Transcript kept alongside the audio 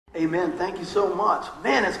Amen. Thank you so much.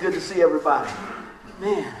 Man, it's good to see everybody.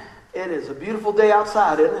 Man, it is a beautiful day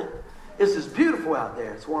outside, isn't it? It's just beautiful out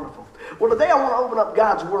there. It's wonderful. Well, today I want to open up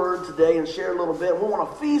God's Word today and share a little bit. We want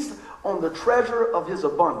to feast on the treasure of His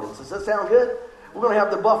abundance. Does that sound good? We're going to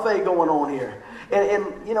have the buffet going on here. And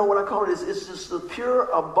you know what I call it is it's just the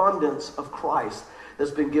pure abundance of Christ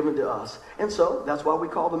that's been given to us. And so that's why we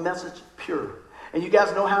call the message pure. And you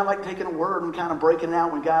guys know how I like taking a word and kind of breaking it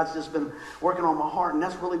out when God's just been working on my heart. And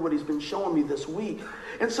that's really what He's been showing me this week.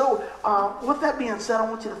 And so with that being said, I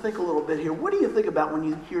want you to think a little bit here. What do you think about when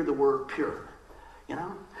you hear the word pure? You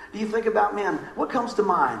know? Do you think about, man, what comes to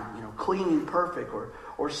mind? You know, clean, perfect,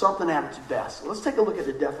 or something at its best? Let's take a look at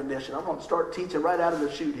the definition. I'm going to start teaching right out of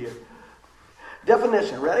the chute here.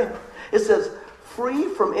 Definition, ready? It says, free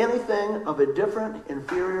from anything of a different,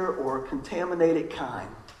 inferior, or contaminated kind.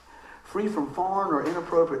 Free from foreign or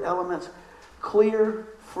inappropriate elements. Clear,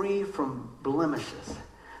 free from blemishes.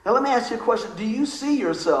 Now let me ask you a question. Do you see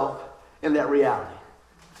yourself in that reality?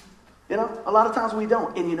 You know, a lot of times we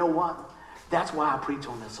don't. And you know what? That's why I preach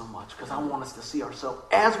on this so much. Because I want us to see ourselves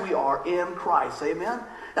as we are in Christ. Amen?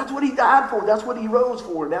 That's what He died for. That's what He rose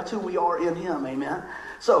for. That's who we are in Him. Amen?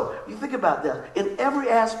 So, you think about that. In every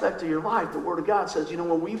aspect of your life, the Word of God says, you know,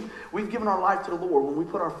 when we've given our life to the Lord, when we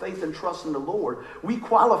put our faith and trust in the Lord, we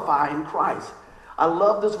qualify in Christ. I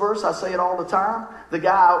love this verse. I say it all the time. The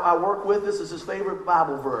guy I work with, this is his favorite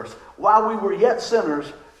Bible verse. While we were yet sinners,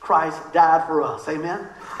 Christ died for us. Amen?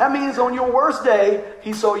 That means on your worst day,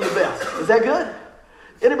 He saw your best. Is that good?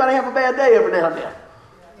 Anybody have a bad day every now and then?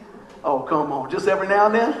 Oh, come on. Just every now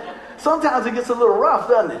and then? Sometimes it gets a little rough,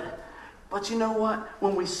 doesn't it? But you know what?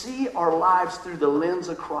 When we see our lives through the lens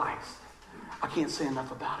of Christ, I can't say enough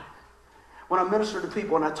about it. When I minister to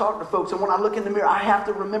people and I talk to folks and when I look in the mirror, I have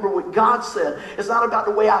to remember what God said. It's not about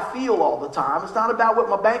the way I feel all the time. It's not about what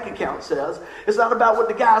my bank account says. It's not about what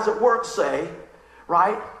the guys at work say,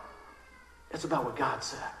 right? It's about what God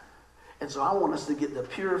said. And so I want us to get the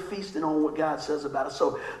pure feasting on what God says about us.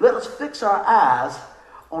 So let us fix our eyes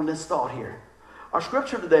on this thought here. Our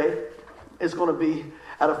scripture today is going to be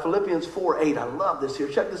out of Philippians 4:8. I love this here.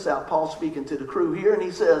 Check this out. Paul speaking to the crew here, and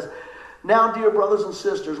he says, now, dear brothers and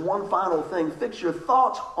sisters, one final thing. Fix your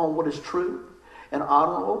thoughts on what is true and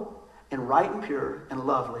honorable and right and pure and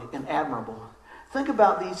lovely and admirable. Think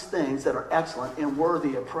about these things that are excellent and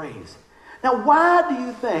worthy of praise. Now, why do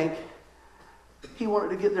you think he wanted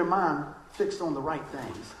to get their mind fixed on the right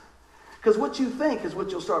things? Because what you think is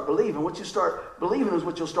what you'll start believing. What you start believing is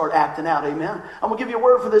what you'll start acting out. Amen? I'm going to give you a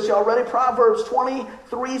word for this. Y'all ready? Proverbs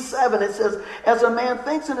 23:7. It says, as a man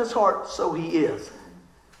thinks in his heart, so he is.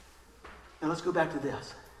 Now let's go back to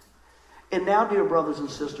this. And now, dear brothers and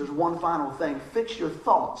sisters, one final thing. Fix your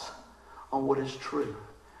thoughts on what is true,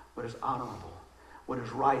 what is honorable, what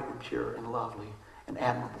is right and pure and lovely and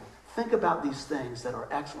admirable. Think about these things that are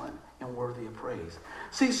excellent and worthy of praise.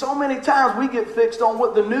 See, so many times we get fixed on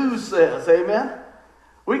what the news says. Amen?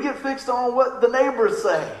 We get fixed on what the neighbors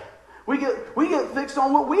say. We get fixed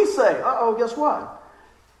on what we say. Uh-oh, guess what?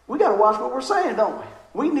 We got to watch what we're saying, don't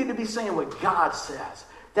we? We need to be saying what God says.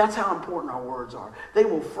 That's how important our words are. They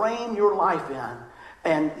will frame your life in.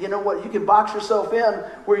 And you know what? You can box yourself in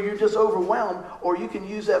where you're just overwhelmed, or you can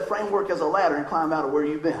use that framework as a ladder and climb out of where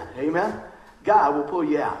you've been. Amen? God will pull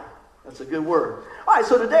you out. That's a good word. All right,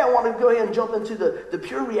 so today I want to go ahead and jump into the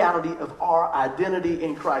pure reality of our identity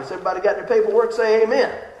in Christ. Everybody got their paperwork? Say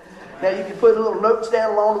amen. Now, you can put little notes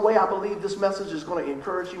down along the way. I believe this message is going to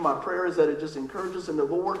encourage you. My prayer is that it just encourages in the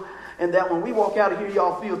Lord, and that when we walk out of here,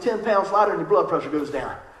 y'all feel 10 pounds lighter and your blood pressure goes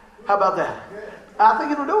down. How about that? I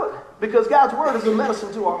think it'll do it, because God's word is a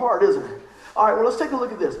medicine to our heart, isn't it? All right, well, let's take a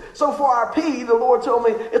look at this. So for our P, the Lord told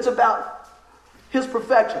me it's about His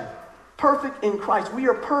perfection. Perfect in Christ. We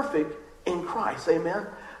are perfect in Christ. Amen?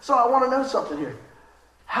 So I want to know something here.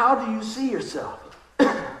 How do you see yourself?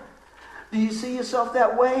 Do you see yourself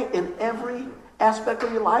that way in every aspect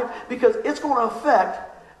of your life? Because it's going to affect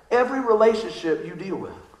every relationship you deal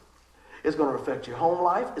with. It's going to affect your home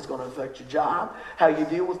life. It's going to affect your job, how you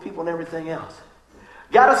deal with people and everything else.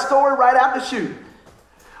 Got a story right out the chute.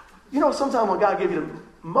 You know, sometimes when God gives you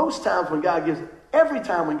every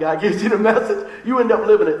time when God gives you the message, you end up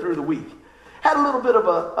living it through the week. Had a little bit of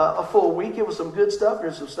a full week. It was some good stuff.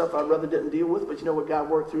 There's some stuff I rather didn't deal with, but you know what? God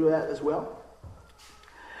worked through that as well.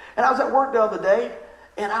 And I was at work the other day,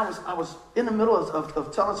 and I was in the middle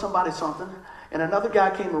of telling somebody something, and another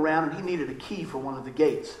guy came around, and he needed a key for one of the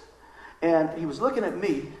gates. And he was looking at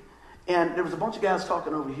me, and there was a bunch of guys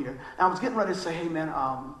talking over here. And I was getting ready to say, hey, man,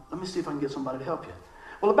 let me see if I can get somebody to help you.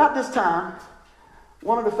 Well, about this time,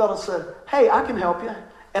 one of the fellows said, hey, I can help you.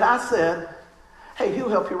 And I said, hey, he'll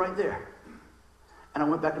help you right there. And I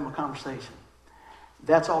went back to my conversation.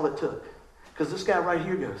 That's all it took. Because this guy right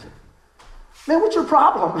here goes, man, what's your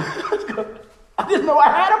problem? I didn't know I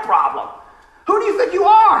had a problem. Who do you think you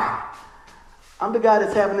are? I'm the guy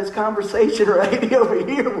that's having this conversation right over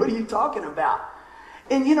here. What are you talking about?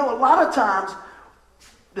 And you know, a lot of times,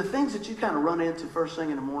 the things that you kind of run into first thing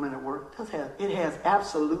in the morning at work, it has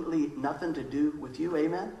absolutely nothing to do with you,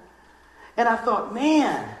 amen? And I thought,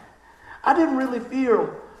 man, I didn't really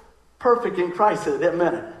feel perfect in Christ at that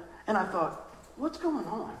minute. And I thought, what's going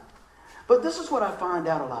on? But this is what I find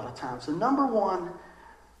out a lot of times. The number one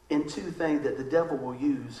and two thing that the devil will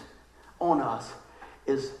use on us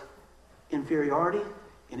is inferiority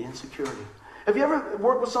and insecurity. Have you ever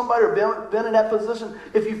worked with somebody or been in that position?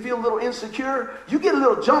 If you feel a little insecure, you get a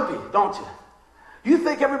little jumpy, don't you? You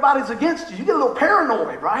think everybody's against you. You get a little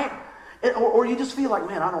paranoid, right? Or you just feel like,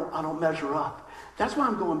 man, I don't measure up. That's why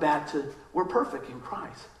I'm going back to we're perfect in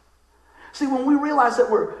Christ. See, when we realize that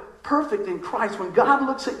we're perfect in Christ, when God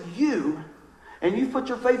looks at you and you put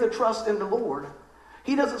your faith and trust in the Lord,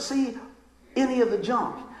 he doesn't see any of the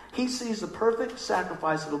junk. He sees the perfect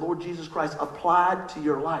sacrifice of the Lord Jesus Christ applied to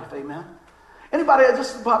your life. Amen? Anybody, that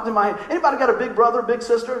just popped in my head, anybody got a big brother, big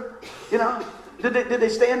sister? You know, did they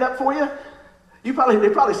stand up for you? They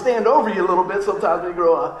probably stand over you a little bit sometimes when you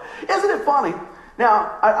grow up. Isn't it funny?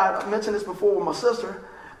 Now, I mentioned this before with my sister.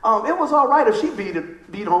 It was all right if she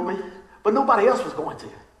beat on me, but nobody else was going to.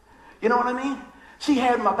 You know what I mean? She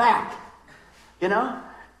had my back, you know?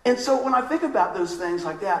 And so when I think about those things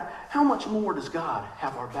like that, how much more does God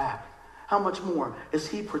have our back? How much more is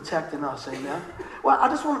he protecting us? Amen? Well, I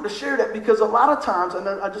just wanted to share that because a lot of times, and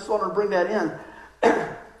I just wanted to bring that in,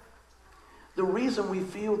 the reason we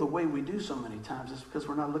feel the way we do so many times is because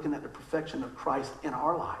we're not looking at the perfection of Christ in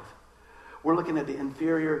our life. We're looking at the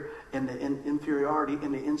inferiority and the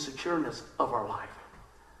insecureness of our life.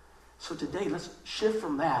 So today, let's shift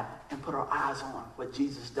from that and put our eyes on what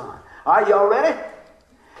Jesus done. All right, y'all ready?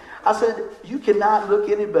 I said, you cannot look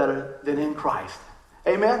any better than in Christ.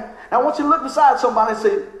 Amen? Now, I want you to look beside somebody and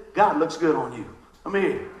say, God looks good on you. Let me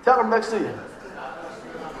hear you. Tell them next to you.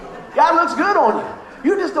 God looks good on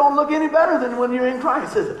you. You just don't look any better than when you're in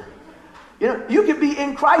Christ, is it? You know, you can be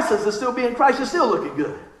in crisis and still be in Christ. You're still looking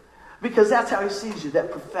good. Because that's how he sees you,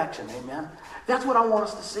 that perfection. Amen? That's what I want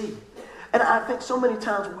us to see. And I think so many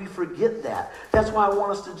times we forget that. That's why I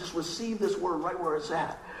want us to just receive this word right where it's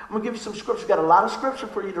at. I'm going to give you some scripture. Got a lot of scripture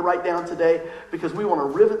for you to write down today because we want to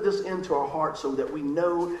rivet this into our heart so that we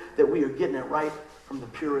know that we are getting it right from the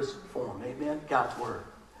purest form. Amen? God's word.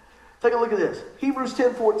 Take a look at this. Hebrews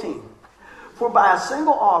 10:14. For by a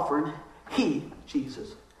single offering, he,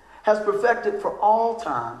 Jesus, has perfected for all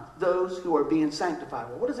time those who are being sanctified.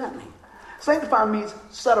 Well, what does that mean? Sanctified means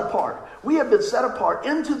set apart. We have been set apart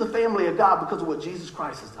into the family of God because of what Jesus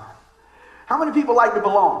Christ has done. How many people like to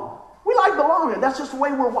belong? We like belonging. That's just the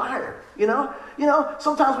way we're wired, you know? You know,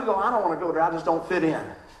 sometimes we go, I don't want to go there. I just don't fit in.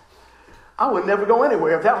 I would never go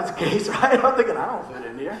anywhere if that was the case, right? I'm thinking, I don't fit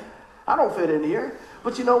in here. I don't fit in here.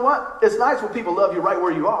 But you know what? It's nice when people love you right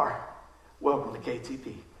where you are. Welcome to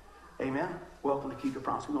KTP. Amen? Welcome to Keep Your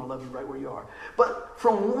Promise. We're going to love you right where you are. But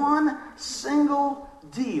from one single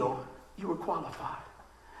deal, you were qualified.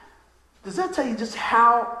 Does that tell you just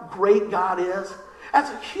how great God is?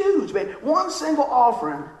 That's huge, man. One single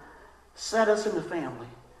offering set us in the family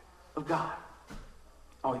of God.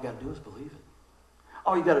 All you got to do is believe it.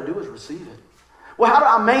 All you got to do is receive it. Well, how do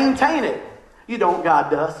I maintain it? You don't, God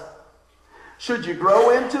does. Should you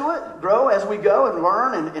grow into it? Grow as we go and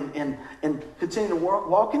learn and continue to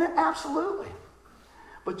walk in it? Absolutely.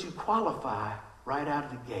 But you qualify right out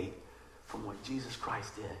of the gate from what Jesus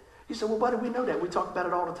Christ did. You say, well, why do we know that? We talk about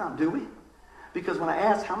it all the time. Do we? Because when I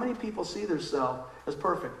asked how many people see themselves as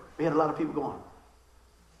perfect, we had a lot of people going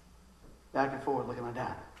back and forth looking like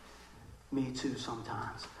that. Me too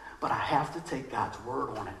sometimes. But I have to take God's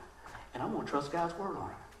word on it. And I'm going to trust God's word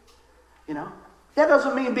on it. You know? That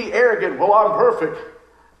doesn't mean be arrogant. Well, I'm perfect.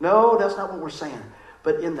 No, that's not what we're saying.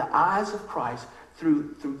 But in the eyes of Christ,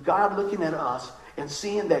 through God looking at us and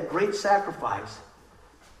seeing that great sacrifice,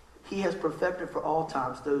 he has perfected for all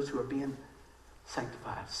times those who are being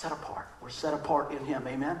sanctified, set apart. We're set apart in him.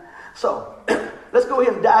 Amen? So, let's go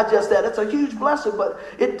ahead and digest that. It's a huge blessing, but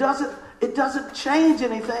it doesn't change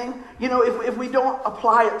anything, you know, if we don't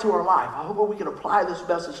apply it to our life. I hope we can apply this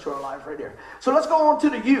message to our life right there. So let's go on to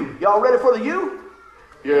the you. Y'all ready for the you?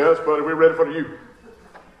 Yes, buddy, we're ready for the you.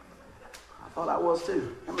 I thought I was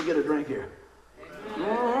too. Let me get a drink here.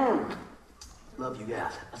 Love you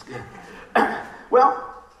guys. That's good.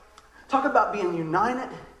 Well, talk about being united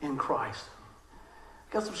in Christ.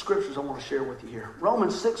 Got some scriptures I want to share with you here.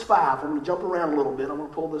 Romans 6:5. I'm going to jump around a little bit. I'm going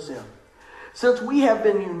to pull this in. Since we have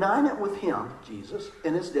been united with him, Jesus,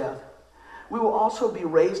 in his death, we will also be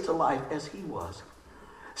raised to life as he was.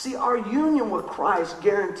 See, our union with Christ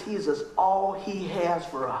guarantees us all he has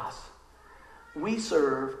for us. We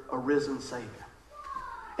serve a risen Savior.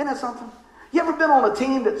 Isn't that something? You ever been on a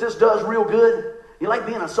team that just does real good? You like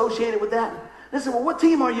being associated with that? They say, well, what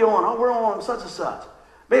team are you on? Oh, we're on such and such.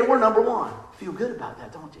 Man, we're number one. Feel good about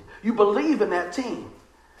that, don't you? You believe in that team.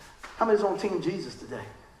 How many's on Team Jesus today?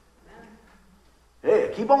 Yeah,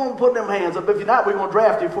 keep on putting them hands up. If you're not, we're going to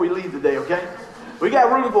draft you before you leave today, okay? We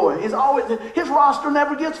got room for you. His roster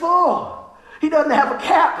never gets full. He doesn't have a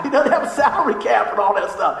cap. He doesn't have a salary cap and all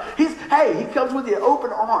that stuff. He comes with you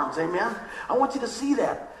open arms, amen? I want you to see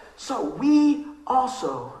that. So we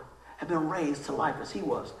also have been raised to life as he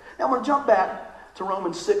was. Now I'm going to jump back to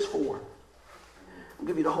Romans 6:4. I'll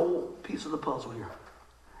give you the whole piece of the puzzle here.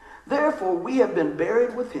 Therefore, we have been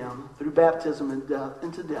buried with him through baptism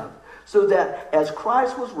into death, so that as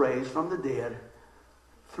Christ was raised from the dead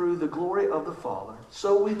through the glory of the Father,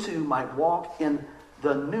 so we too might walk in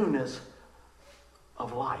the newness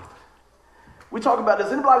of life. We talk about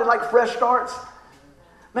this. Anybody like fresh starts?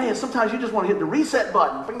 Man, sometimes you just want to hit the reset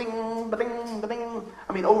button. Bing, ding, ba-ding, ba-ding.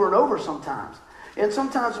 I mean, over and over sometimes. And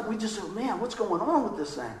sometimes we just say, man, what's going on with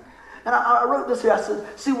this thing? And I wrote this here. I said,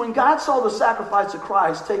 see, when God saw the sacrifice of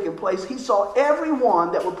Christ taking place, he saw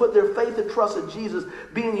everyone that would put their faith and trust in Jesus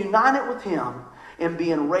being united with him and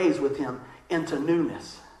being raised with him into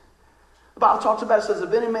newness. The Bible talks about it, says,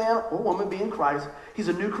 if any man or woman be in Christ, he's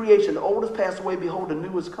a new creation. The old has passed away, behold, the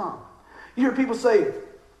new has come. You hear people say,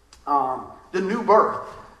 the new birth,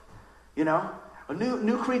 you know, a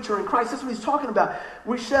new creature in Christ. That's what he's talking about.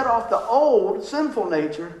 We shed off the old sinful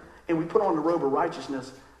nature and we put on the robe of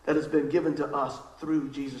righteousness that has been given to us through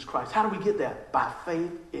Jesus Christ. How do we get that? By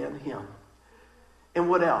faith in him. And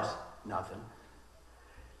what else? Nothing.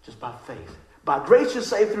 Just by faith. By grace you're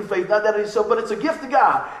saved through faith. Not that it is so, but it's a gift of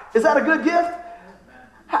God. Is that a good gift?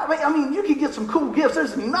 I mean, you can get some cool gifts.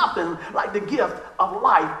 There's nothing like the gift of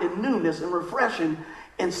life and newness and refreshing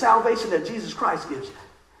and salvation that Jesus Christ gives you.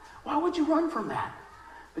 Why would you run from that?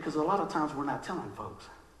 Because a lot of times we're not telling folks.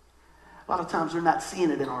 A lot of times they're not seeing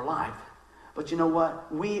it in our life. But you know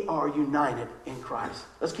what? We are united in Christ.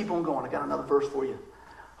 Let's keep on going. I got another verse for you.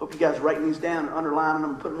 Hope you guys are writing these down and underlining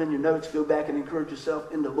them and putting them in your notes. Go back and encourage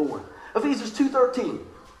yourself in the Lord. Ephesians 2:13.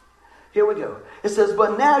 Here we go. It says,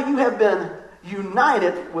 but now you have been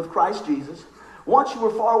united with Christ Jesus. Once you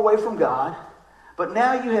were far away from God, but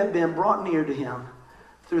now you have been brought near to him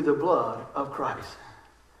through the blood of Christ.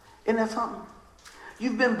 Isn't that something?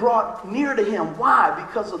 You've been brought near to him. Why?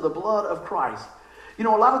 Because of the blood of Christ. You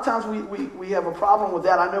know, a lot of times we have a problem with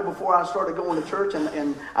that. I know before I started going to church,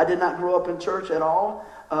 and I did not grow up in church at all,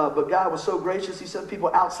 but God was so gracious. He sent people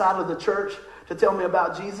outside of the church to tell me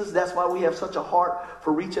about Jesus. That's why we have such a heart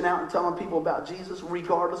for reaching out and telling people about Jesus,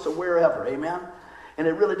 regardless of wherever. Amen? And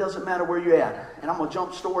it really doesn't matter where you're at. And I'm going to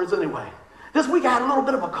jump stories anyway. This week I had a little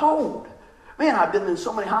bit of a cold. Man, I've been in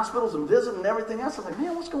so many hospitals and visiting and everything else. I was like,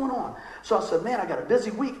 man, what's going on? So I said, man, I got a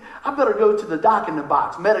busy week. I better go to the Doc in the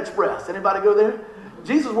Box, Med Express. Anybody go there?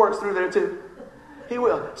 Jesus works through there too. He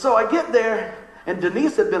will. So I get there, and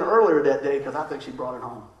Denise had been earlier that day because I think she brought it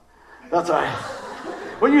home. That's all right.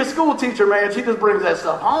 When you're a school teacher, man, she just brings that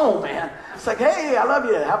stuff home, man. It's like, hey, I love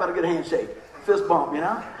you. How about a good handshake? Fist bump, you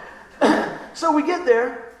know? So we get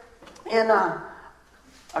there, and I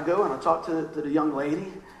go and I talk to the young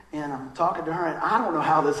lady, and I'm talking to her, and I don't know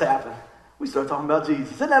how this happened. We start talking about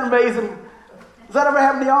Jesus. Isn't that amazing? Does that ever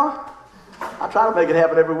happen to y'all? I try to make it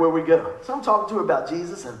happen everywhere we go. So I'm talking to her about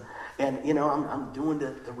Jesus, and you know, I'm doing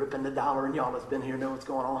the ripping the dollar, and y'all that's been here know what's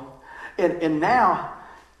going on. And now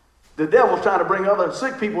the devil's trying to bring other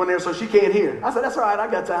sick people in there so she can't hear. I said, that's all right, I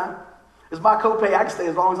got time. It's my copay, I can stay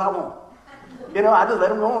as long as I want. You know, I just let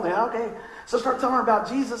them go on there. Okay. So I started telling her about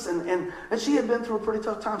Jesus, and she had been through a pretty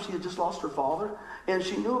tough time. She had just lost her father, and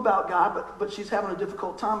she knew about God, but she's having a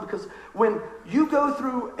difficult time because when you go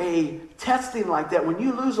through a testing like that, when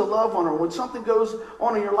you lose a loved one or when something goes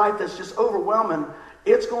on in your life that's just overwhelming,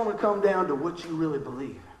 it's going to come down to what you really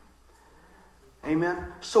believe. Amen?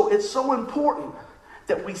 So it's so important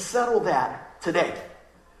that we settle that today,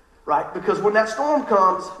 right? Because when that storm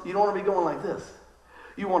comes, you don't want to be going like this.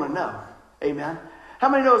 You want to know. Amen? How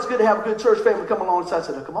many know it's good to have a good church family come alongside and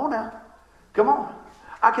say, come on now. Come on.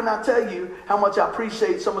 I cannot tell you how much I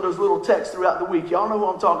appreciate some of those little texts throughout the week. Y'all know who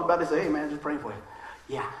I'm talking about. They say, hey, man, just praying for you.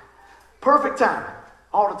 Yeah. Perfect time.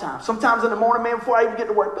 All the time. Sometimes in the morning, man, before I even get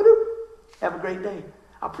to work, have a great day.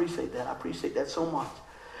 I appreciate that. I appreciate that so much.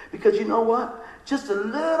 Because you know what? Just a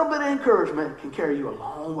little bit of encouragement can carry you a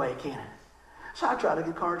long way, can't it? So I try to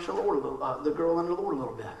encourage the girl in the Lord a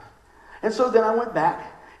little bit. And so then I went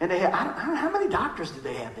back, and they had, I don't know, how many doctors did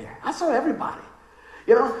they have there? I saw everybody.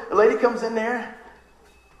 You know, a lady comes in there,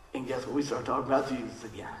 and guess what? We started talking about Jesus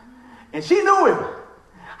again. And she knew him.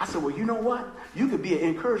 I said, well, you know what? You could be an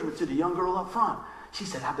encouragement to the young girl up front. She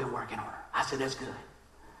said, I've been working on her. I said, that's good.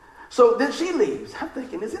 So then she leaves. I'm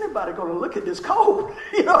thinking, is anybody going to look at this cold?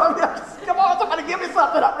 You know what I mean? Come on, somebody give me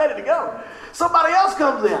something. I'm ready to go. Somebody else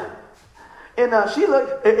comes in. And she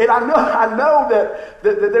looked, and I know that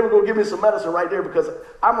they were going to give me some medicine right there because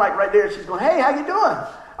I'm like right there. And she's going, hey, how you doing?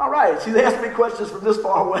 All right. She's asking me questions from this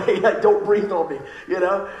far away. Like, don't breathe on me, you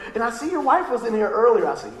know. And I see your wife was in here earlier.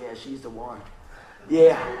 I said, yeah, she's the one.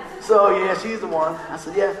 Yeah. So, yeah, she's the one. I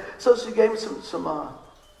said, yeah. So she gave me some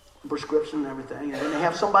prescription and everything. And then they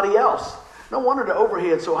have somebody else. No wonder the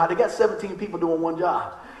overhead's so high. They got 17 people doing one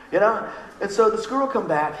job, you know. And so this girl come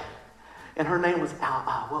back, and her name was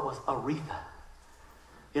Aretha.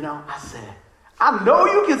 You know, I said, I know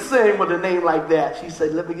you can sing with a name like that. She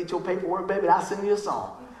said, let me get your paperwork, baby. I'll sing you a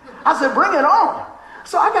song. I said, bring it on.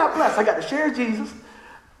 So I got blessed. I got to share Jesus.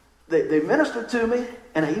 They ministered to me,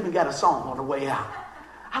 and I even got a song on the way out.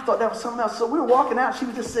 I thought that was something else. So we were walking out. She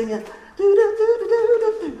was just singing.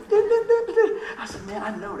 I said, man,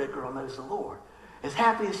 I know that girl knows the Lord. As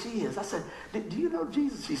happy as she is. I said, do you know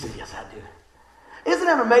Jesus? She said, yes, I do. Isn't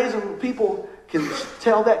that amazing when people can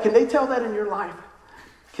tell that? Can they tell that in your life?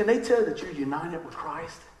 Can they tell that you're united with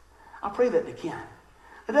Christ? I pray that they can.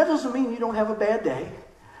 And that doesn't mean you don't have a bad day.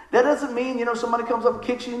 That doesn't mean, you know, somebody comes up and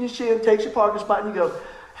kicks you in your shin, takes your parking spot, and you go,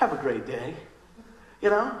 have a great day.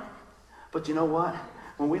 You know? But you know what?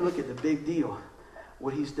 When we look at the big deal,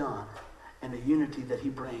 what he's done, and the unity that he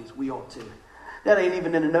brings, we ought to. That ain't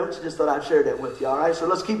even in the notes. Just thought I'd share that with you, all right? So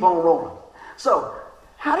let's keep on rolling. So,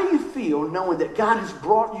 how do you feel knowing that God has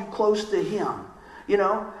brought you close to him? You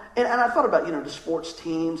know? And I thought about, you know, the sports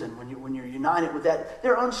teams, and when you're united with that,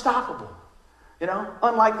 they're unstoppable. You know?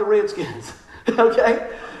 Unlike the Redskins. Okay?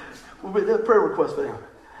 There's a prayer request for them.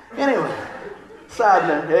 Anyway, side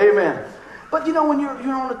note, amen. But, you know, when you're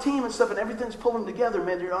on a team and stuff and everything's pulling together,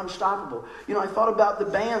 man, you're unstoppable. You know, I thought about the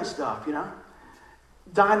band stuff, you know.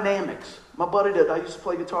 Dynamics. My buddy that I used to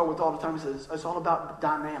play guitar with all the time, he says, it's all about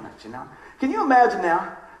dynamics, you know. Can you imagine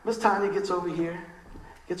now, Miss Tanya gets over here,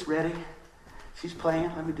 gets ready. She's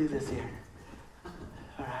playing. Let me do this here.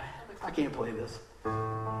 All right. I can't play this.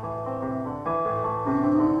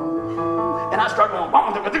 And I start going,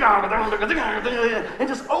 and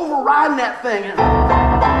just overriding that thing.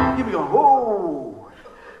 And you be going, whoa.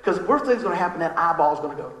 Because the worst thing's going to happen, that eyeball's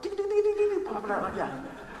going to go, popping out like that.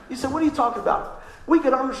 You said, what are you talking about? We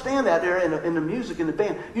could understand that there in the music, in the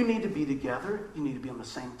band. You need to be together. You need to be on the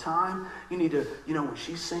same time. You need to, you know, when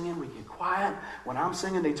she's singing, we get quiet. When I'm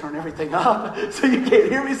singing, they turn everything up so you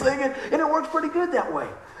can't hear me singing. And it works pretty good that way.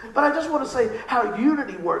 But I just want to say how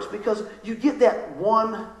unity works, because you get that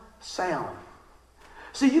one sound.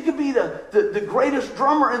 See, you could be the greatest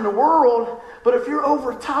drummer in the world, but if you're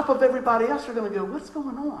over top of everybody else, you're going to go, what's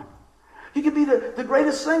going on? You could be the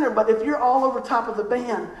greatest singer, but if you're all over top of the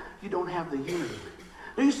band, you don't have the unity.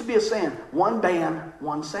 There used to be a saying, one band,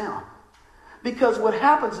 one sound. Because what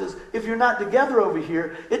happens is, if you're not together over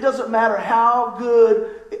here, it doesn't matter how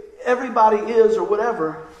good everybody is or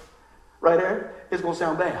whatever, right there, it's going to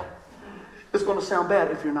sound bad. It's going to sound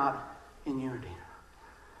bad if you're not in unity.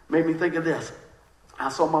 Made me think of this. I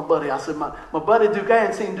saw my buddy. I said, my buddy Duke, I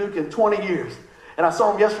hadn't seen Duke in 20 years. And I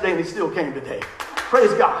saw him yesterday and he still came today.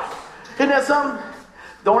 Praise God. Isn't that something?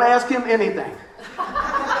 Don't ask him anything.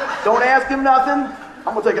 Don't ask him nothing.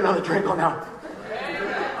 I'm going to take another drink on that.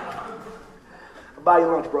 I'll buy you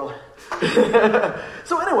lunch, brother.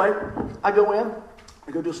 So anyway, I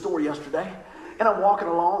go do a store yesterday. And I'm walking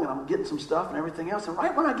along and I'm getting some stuff and everything else. And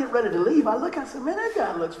right when I get ready to leave, I look, I said, man, that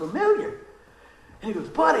guy looks familiar. And he goes,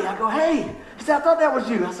 buddy. I go, hey. He said, I thought that was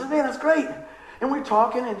you. I said, man, that's great. And we're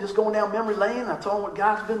talking and just going down memory lane. I told him what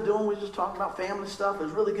God's been doing. We were just talking about family stuff. It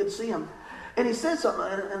was really good to see him. And he said something,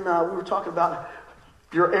 and we were talking about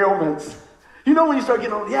your ailments. You know when you start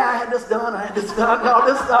getting on, yeah, I had this done, and all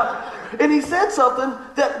this stuff. And he said something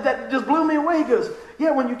that just blew me away. He goes,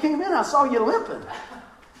 yeah, when you came in, I saw you limping.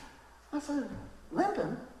 I said,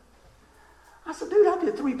 limping? I said, dude, I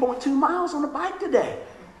did 3.2 miles on a bike today.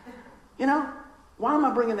 You know, why am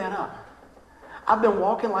I bringing that up? I've been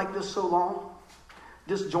walking like this so long,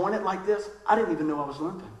 disjointed like this, I didn't even know I was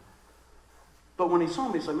limping. But when he saw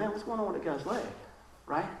me, he said, man, what's going on with that guy's leg?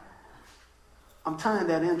 Right? I'm tying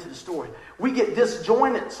that into the story. We get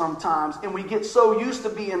disjointed sometimes, and we get so used to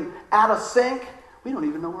being out of sync, we don't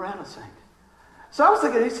even know we're out of sync. So I was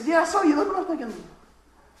thinking, he said, yeah, I saw you limping. I was thinking,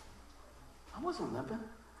 I wasn't limping.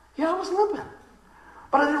 Yeah, I was limping.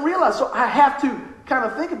 But I didn't realize, so I have to kind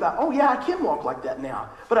of think about, oh yeah, I can walk like that now.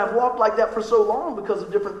 But I've walked like that for so long because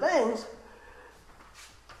of different things.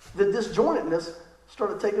 The disjointedness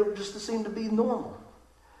started just to seem to be normal.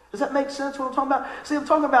 Does that make sense what I'm talking about? See, I'm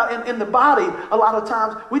talking about in the body, a lot of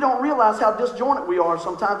times, we don't realize how disjointed we are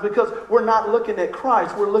sometimes because we're not looking at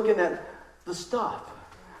Christ. We're looking at the stuff.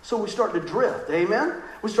 So we start to drift. Amen?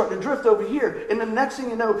 We start to drift over here. And the next thing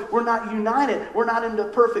you know, we're not united. We're not into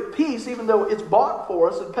perfect peace, even though it's bought for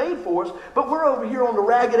us and paid for us. But we're over here on the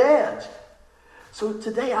ragged edge. So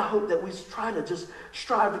today I hope that we try to just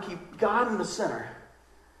strive to keep God in the center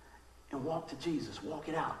and walk to Jesus. Walk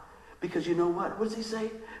it out. Because you know what? What does he say?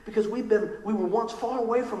 Because we were once far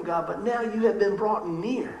away from God, but now you have been brought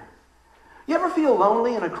near. You ever feel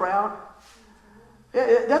lonely in a crowd?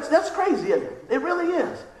 That's crazy, isn't it? It really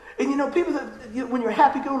is. And you know, people when you're a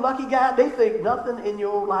happy-go-lucky guy, they think nothing in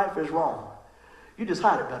your life is wrong. You just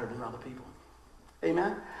hide it better than other people.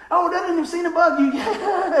 Amen? Oh, that didn't even seem to bug you.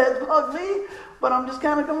 Yeah, it bugged me, but I'm just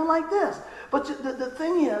kind of going like this. But the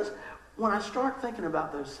thing is, when I start thinking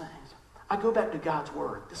about those things, I go back to God's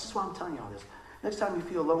word. This is why I'm telling you all this. Next time you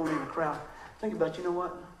feel lonely in a crowd, think about, you know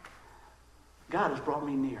what? God has brought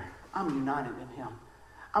me near. I'm united in him.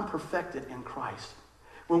 I'm perfected in Christ.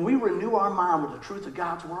 When we renew our mind with the truth of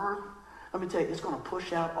God's word, let me tell you, it's going to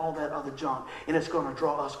push out all that other junk, and it's going to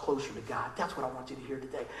draw us closer to God. That's what I want you to hear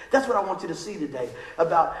today. That's what I want you to see today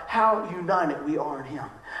about how united we are in him.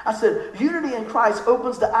 I said, unity in Christ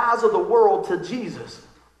opens the eyes of the world to Jesus.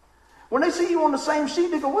 When they see you on the same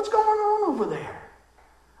sheet, they go, what's going on over there?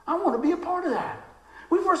 I want to be a part of that.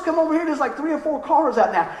 We first come over here, there's like 3 or 4 cars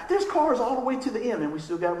out now. There's cars all the way to the end, and we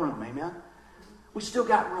still got room, amen? We still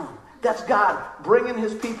got room. That's God bringing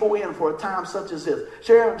his people in for a time such as this.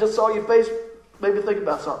 Sharon, just saw your face. Maybe think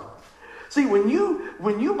about something. See, when you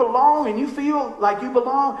belong and you feel like you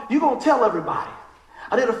belong, you're going to tell everybody.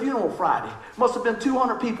 I did a funeral Friday. Must have been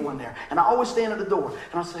 200 people in there. And I always stand at the door.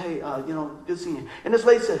 And I say, hey, good seeing you. And this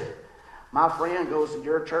lady said, my friend goes to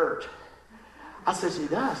your church. I said, she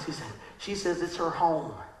does. She says it's her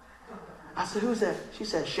home. I said, who's that? She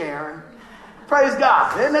said, Sharon. Praise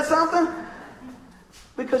God. Isn't that something?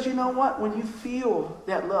 Because you know what? When you feel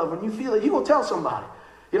that love, when you feel it, you're going to tell somebody.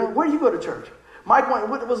 You know, where do you go to church? Mike went,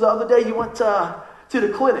 what was the other day? You went to the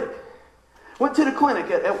clinic. Went to the clinic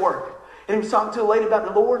at work. And he was talking to a lady about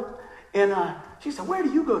the Lord. And she said, where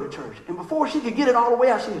do you go to church? And before she could get it all the way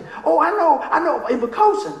out, she said, oh, I know, in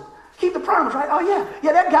Bocosin. Keep the promise, right? Oh, yeah.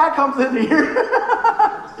 Yeah, that guy comes in here.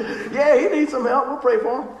 Yeah, he needs some help. We'll pray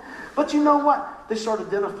for him. But you know what? They start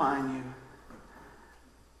identifying you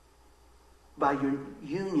by your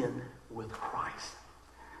union with Christ.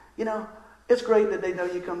 You know, it's great that they know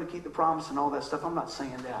you come to keep the promise and all that stuff. I'm not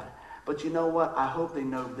saying that. But you know what? I hope they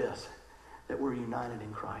know this, that we're united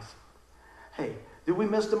in Christ. Hey, did we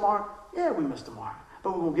miss the mark? Yeah, we missed the mark.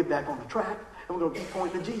 But we're going to get back on the track, and we're going to keep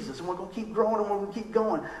pointing to Jesus, and we're going to keep growing, and we're going to keep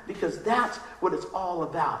going, because that's what it's all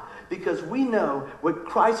about. Because we know what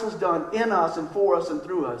Christ has done in us and for us and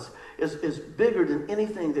through us is bigger than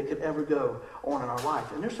anything that could ever go on in our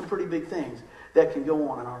life. And there's some pretty big things that can go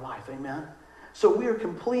on in our life. Amen? So we are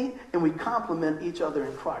complete, and we complement each other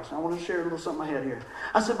in Christ. And I want to share a little something I had here.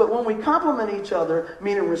 I said, but when we complement each other,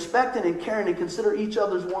 meaning respecting and caring and consider each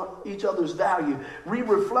other's value, we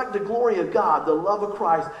reflect the glory of God, the love of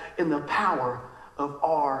Christ, and the power of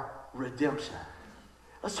our redemption.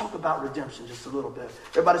 Let's talk about redemption just a little bit.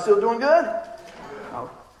 Everybody still doing good? Oh,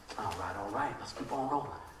 all right. Let's keep on rolling.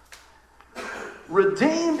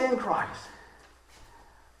 Redeemed in Christ.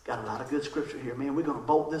 Got a lot of good scripture here, man. We're going to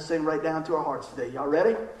bolt this thing right down to our hearts today. Y'all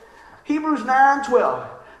ready? Hebrews 9:12.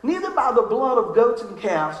 Neither by the blood of goats and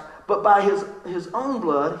calves, but by his own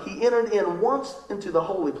blood, he entered in once into the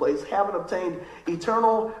holy place, having obtained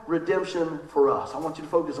eternal redemption for us. I want you to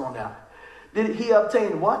focus on that. Did he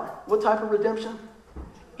obtain what? What type of redemption?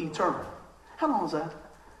 Eternal. How long is that?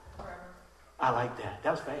 Forever. I like that.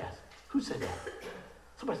 That was fast. Who said that?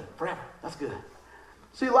 Somebody said forever. That's good.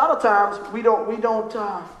 See, a lot of times we don't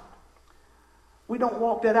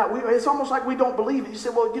walk that out. It's almost like we don't believe it. You say,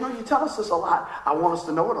 well, you tell us this a lot. I want us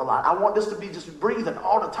to know it a lot. I want this to be just breathing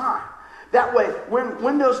all the time. That way,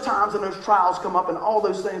 when those times and those trials come up and all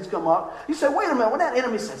those things come up, you say, wait a minute. When that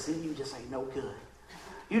enemy says, see, you just ain't no good.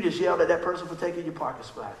 You just yelled at that person for taking your parking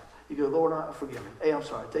spot. You go, Lord, forgive me. Hey, I'm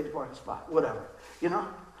sorry. Take your parking spot. Whatever.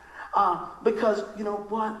 Because you know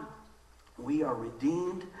what? We are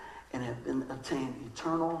redeemed and have been obtained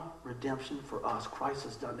eternal redemption for us. Christ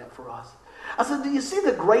has done that for us. I said, do you see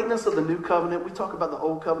the greatness of the new covenant? We talk about the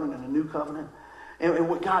old covenant and the new covenant and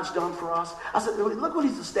what God's done for us. I said, look what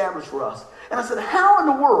he's established for us. And I said, how in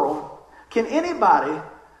the world can anybody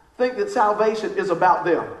think that salvation is about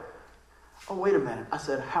them. Oh, wait a minute. I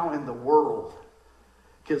said, how in the world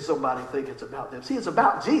can somebody think it's about them? See, it's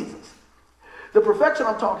about Jesus. The perfection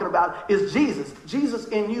I'm talking about is Jesus. Jesus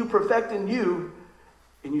in you, perfecting you,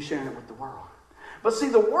 and you sharing it with the world. But see,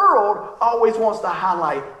 the world always wants to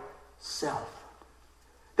highlight self.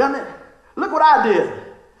 Doesn't it? Look what I did.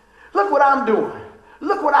 Look what I'm doing.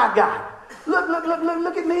 Look what I got.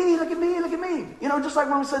 Look at me, look at me, look at me. You know, just like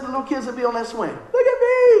when we said the little kids would be on that swing. Look at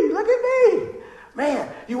me, look at me. Man,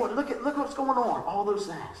 you want look what's going on. All those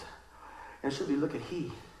things. And it should be look at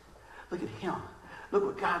he. Look at him. Look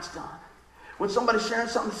what God's done. When somebody's sharing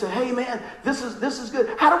something, say, hey man, this is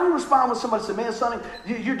good. How do we respond when somebody says, man, Sonny,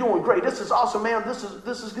 you're doing great. This is awesome, man. This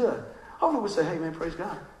is good. Hopefully we say, hey man, praise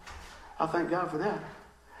God. I thank God for that.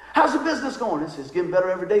 How's the business going? It's getting better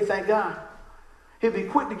every day, thank God. He'll be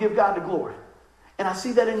quick to give God the glory. And I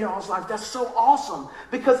see that in your all's life. That's so awesome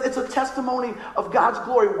because it's a testimony of God's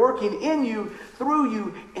glory working in you, through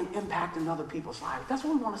you, and impacting other people's lives. That's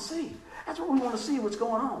what we want to see. That's what we want to see, what's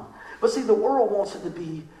going on. But see, the world wants it to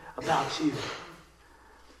be about you.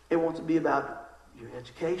 It wants to be about your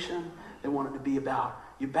education. They want it to be about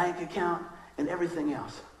your bank account and everything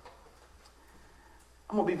else.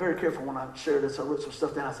 I'm going to be very careful when I share this. I wrote some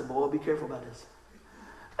stuff down. I said, boy, be careful about this.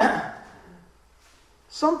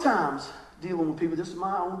 Sometimes, dealing with people, this is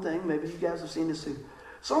my own thing. Maybe you guys have seen this too.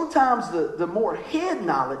 Sometimes the more head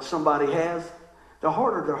knowledge somebody has, the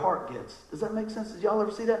harder their heart gets. Does that make sense? Did y'all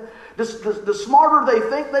ever see that? The smarter they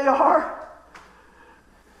think they are.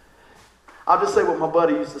 I'll just say what my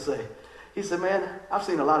buddy used to say. He said, man, I've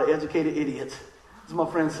seen a lot of educated idiots. As my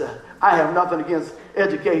friend said, I have nothing against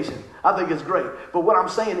education. I think it's great. But what I'm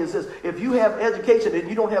saying is this. If you have education and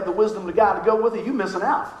you don't have the wisdom of God to go with it, you're missing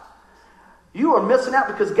out. You are missing out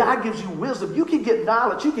because God gives you wisdom. You can get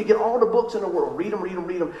knowledge. You can get all the books in the world. Read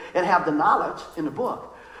them, and have the knowledge in the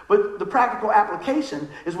book. But the practical application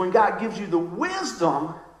is when God gives you the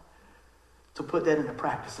wisdom to put that into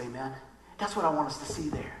practice. Amen. That's what I want us to see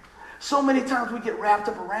there. So many times we get wrapped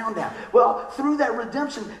up around that. Well, through that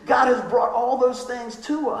redemption, God has brought all those things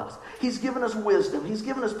to us. He's given us wisdom. He's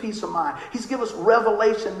given us peace of mind. He's given us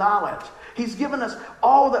revelation knowledge. He's given us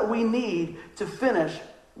all that we need to finish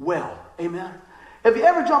well. Amen. Have you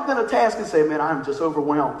ever jumped in a task and say, man, I'm just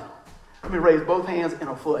overwhelmed? Let me raise both hands and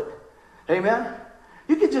a foot. Amen.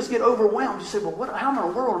 You could just get overwhelmed. You say, well, how in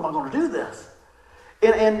the world am I going to do this?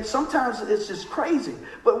 And sometimes it's just crazy.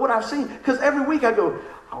 But what I've seen, because every week I go,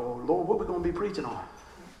 oh, Lord, what are we going to be preaching on?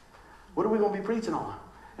 What are we going to be preaching on?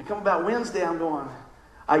 And come about Wednesday, I'm going,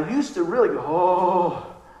 I used to really go,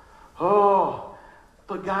 oh.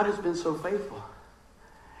 But God has been so faithful.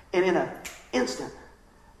 And in an instant,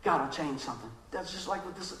 God will change something. That's just like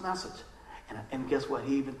with this message. And guess what?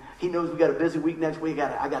 He knows we got a busy week next week.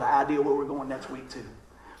 I got an idea where we're going next week too.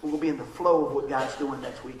 We're going to be in the flow of what God's doing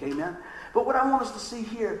next week. Amen? But what I want us to see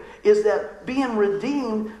here is that being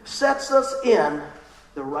redeemed sets us in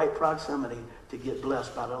the right proximity to get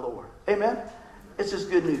blessed by the Lord. Amen? It's just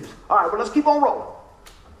good news. All right, well, let's keep on rolling.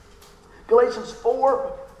 Galatians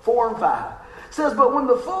 4:4 and 5 says, but when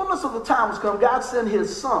the fullness of the time was come, God sent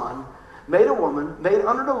his son, made a woman, made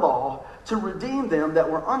under the law, to redeem them that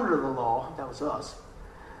were under the law, that was us,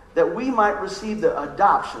 that we might receive the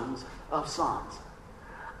adoptions of sons.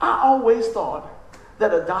 I always thought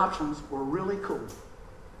that adoptions were really cool.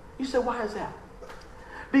 You say, why is that?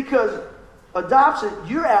 Because adoption,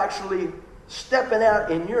 you're actually stepping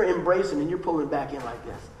out and you're embracing and you're pulling back in like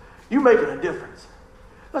this. You're making a difference.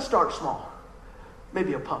 Let's start small.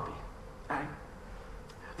 Maybe a puppy. Right?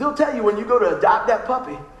 They'll tell you when you go to adopt that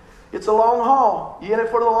puppy, it's a long haul. You in it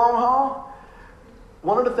for the long haul?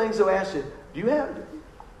 One of the things they'll ask you,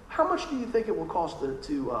 how much do you think it will cost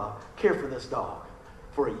to care for this dog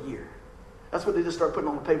for a year? That's what they just start putting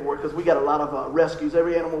on the paperwork because we got a lot of rescues.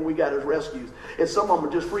 Every animal we got is rescues. And some of them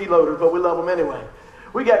are just freeloaders, but we love them anyway.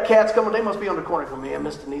 We got cats coming. They must be on the corner. Man,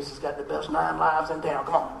 Miss Denise has got the best 9 lives in town.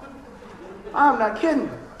 Come on. I'm not kidding.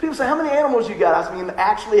 People say, how many animals you got? I mean,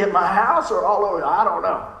 actually at my house or all over? I don't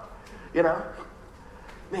know. You know?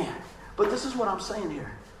 Man, but this is what I'm saying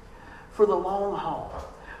here. For the long haul,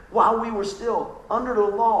 while we were still under the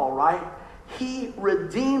law, right? He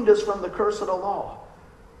redeemed us from the curse of the law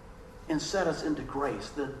and set us into grace,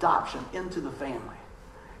 the adoption into the family.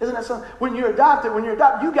 Isn't that something? When you're adopted,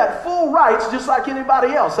 you got full rights just like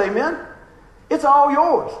anybody else. Amen? It's all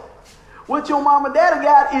yours. What your mom and daddy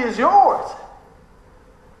got is yours.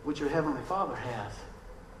 What your heavenly Father has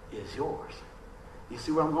is yours. You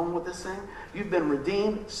see where I'm going with this thing? You've been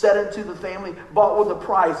redeemed, set into the family, bought with a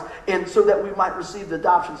price, and so that we might receive the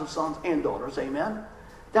adoptions of sons and daughters. Amen?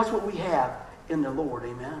 That's what we have in the Lord.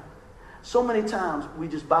 Amen? So many times we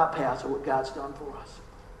just bypass what God's done for us.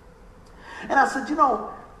 And I said, you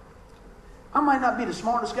know, I might not be the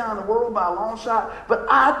smartest guy in the world by a long shot, but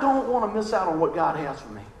I don't want to miss out on what God has for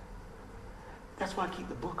me. That's why I keep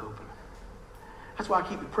the book open. That's why I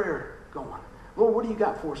keep the prayer going. Lord, what do you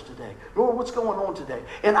got for us today? Lord, what's going on today?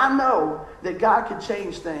 And I know that God can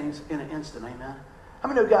change things in an instant, amen? How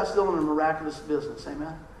many know God's still in a miraculous business,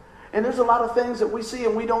 amen? And there's a lot of things that we see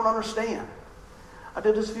and we don't understand. I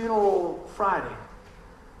did this funeral Friday.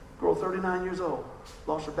 Girl, 39 years old,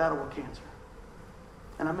 lost her battle with cancer.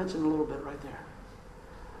 And I mentioned a little bit right there.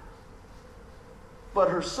 But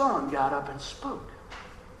her son got up and spoke.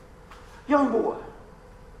 Young boy.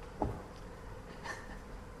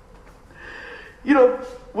 You know,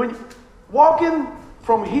 when walking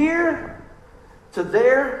from here to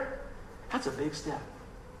there, that's a big step.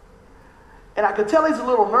 And I could tell he's a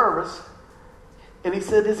little nervous. And he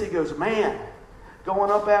said this, he goes, man,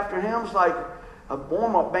 going up after him's like a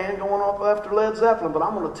warm-up band going up after Led Zeppelin, but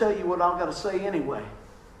I'm going to tell you what I've got to say anyway.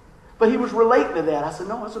 But he was relating to that. I said,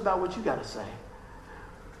 no, it's about what you got to say.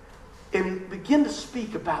 And he began to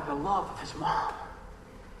speak about the love of his mom.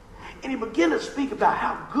 And he began to speak about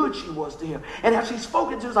how good she was to him. And how she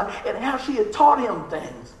spoke into his life. And how she had taught him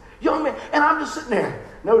things. Young man. And I'm just sitting there.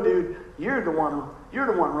 No, dude, you're the one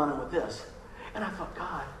running with this. And I thought,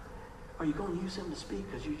 God, are you going to use him to speak?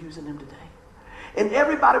 Because you're using him today. And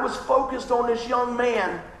everybody was focused on this young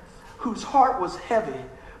man whose heart was heavy,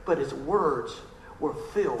 but his words were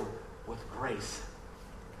filled with grace.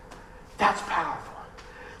 That's powerful.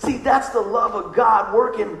 See, that's the love of God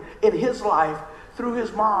working in his life through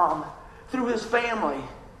his mom, through his family.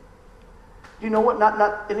 You know what?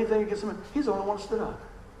 Not anything against him. He's the only one that stood up.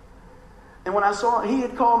 And when I saw him, he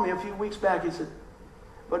had called me a few weeks back. He said,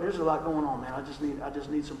 but there's a lot going on, man. I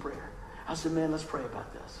just need some prayer. I said, man, let's pray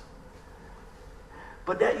about this.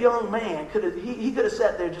 But that young man could have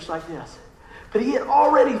sat there just like this. But he had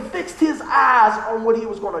already fixed his eyes on what he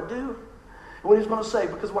was going to do and what he was going to say.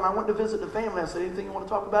 Because when I went to visit the family, I said, anything you want to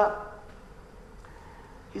talk about?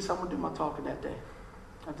 He said, I'm going to do my talking that day.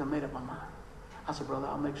 I've done made up my mind. I said, brother,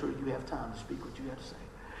 I'll make sure you have time to speak what you have to say.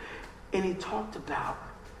 And he talked about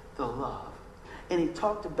the love. And he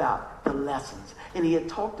talked about the lessons. And he had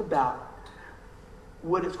talked about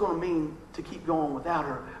what it's going to mean to keep going without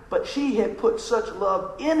her. But she had put such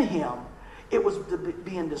love in him, it was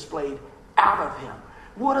being displayed out of him.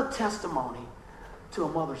 What a testimony to a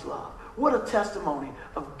mother's love. What a testimony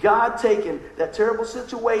of God taking that terrible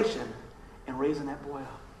situation and raising that boy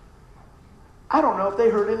up. I don't know if they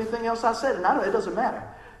heard anything else I said, and it doesn't matter.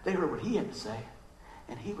 They heard what he had to say,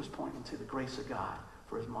 and he was pointing to the grace of God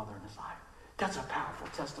for his mother in his life. That's a powerful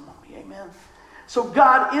testimony, amen? So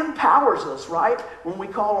God empowers us, right, when we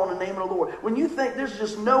call on the name of the Lord. When you think there's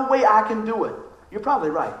just no way I can do it, you're probably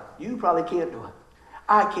right. You probably can't do it.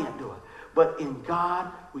 I can't do it. But in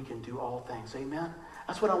God, we can do all things, amen?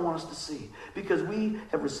 That's what I want us to see. Because we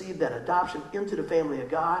have received that adoption into the family of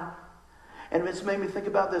God. And it's made me think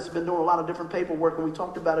about this. I've been doing a lot of different paperwork, and we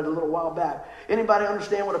talked about it a little while back. Anybody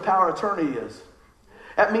understand what a power of attorney is?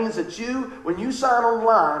 That means that when you sign on the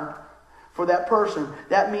line for that person,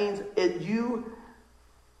 that means you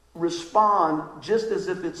respond just as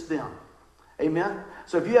if it's them. Amen?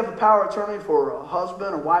 So if you have a power of attorney for a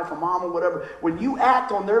husband, a wife, a mom, or whatever, when you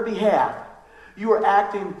act on their behalf, you are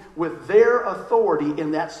acting with their authority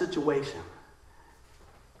in that situation.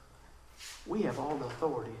 We have all the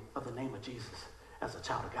authority of the name of Jesus as a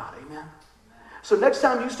child of God. Amen? So next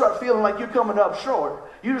time you start feeling like you're coming up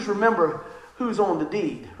short, you just remember who's on the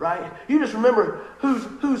deed, right? You just remember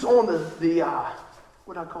who's on the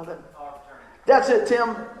what do I call that? That's it,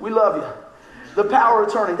 Tim. We love you. The power of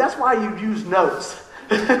attorney. That's why you use notes.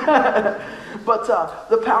 But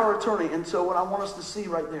the power of attorney. And so what I want us to see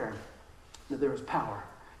right there, that there is power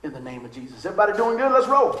in the name of Jesus. Everybody doing good? Let's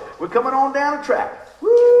roll. We're coming on down the track.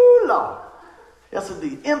 Woo, Lord. Yes,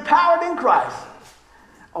 indeed. Empowered in Christ.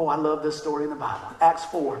 Oh, I love this story in the Bible. Acts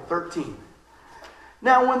 4:13.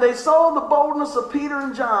 Now, when they saw the boldness of Peter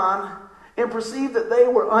and John and perceived that they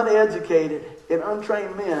were uneducated and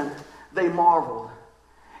untrained men, they marveled.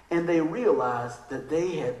 And they realized that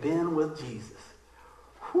they had been with Jesus.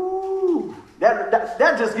 Whoo!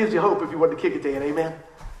 That just gives you hope if you want to kick it to it. Amen?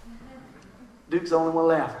 Duke's the only one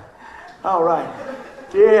laughing. All right.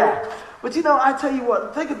 Yeah. But I tell you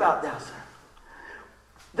what, think about this.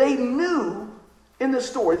 They knew in this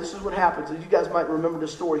story, this is what happens. You guys might remember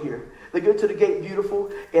this story here. They go to the gate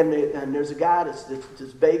beautiful, and there's a guy that's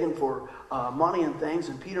begging for money and things.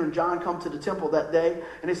 And Peter and John come to the temple that day,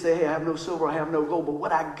 and they say, hey, I have no silver, I have no gold, but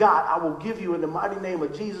what I got, I will give you in the mighty name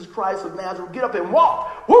of Jesus Christ of Nazareth. Get up and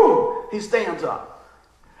walk. Woo! He stands up.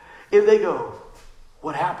 If they go,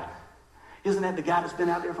 what happened? Isn't that the guy that's been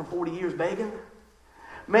out there for 40 years begging?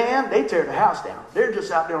 Man, they tear the house down. They're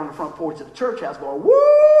just out there on the front porch of the church house going,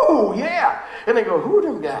 woo, yeah. And they go, who are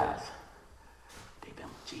them guys? They've been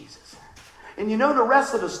with Jesus. And you know the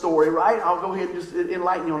rest of the story, right? I'll go ahead and just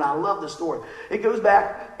enlighten you, and I love the story. It goes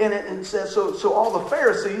back, and it says, so all the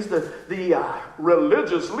Pharisees, the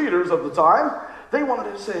religious leaders of the time, they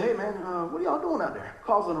wanted to say, hey, man, what are y'all doing out there?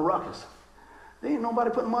 Causing a ruckus. There ain't nobody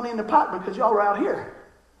putting money in the pot because y'all are out here.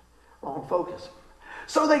 Wrong focus.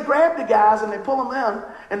 So they grab the guys and they pull them in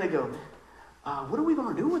and they go, what are we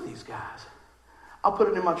going to do with these guys? I'll put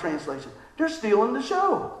it in my translation. They're stealing the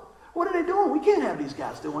show. What are they doing? We can't have these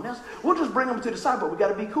guys doing this. We'll just bring them to the side, but we got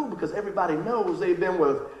to be cool because everybody knows they've been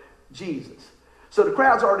with Jesus. So the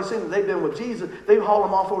crowd's already seen that they've been with Jesus. They haul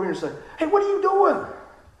them off over here and say, hey, what are you doing?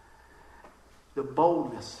 The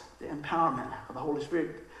boldness, the empowerment of the Holy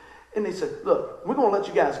Spirit. And they said, look, we're going to let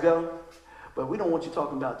you guys go, but we don't want you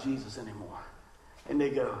talking about Jesus anymore. And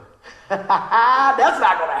they go, that's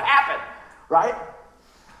not going to happen, right?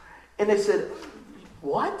 And they said,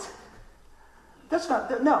 what? That's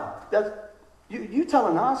not, no, that's, you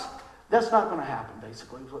telling us that's not going to happen,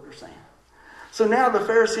 basically, is what they're saying. So now the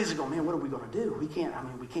Pharisees are going, man, what are we going to do? We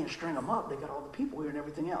can't string them up. They got all the people here and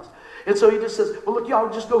everything else. And so he just says, well, look,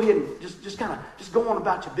 y'all just go ahead and just go on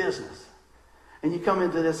about your business. And you come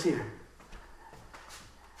into this here.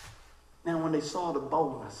 Now, when they saw the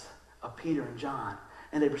boldness of Peter and John,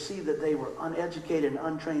 and they perceived that they were uneducated and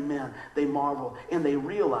untrained men, they marveled, and they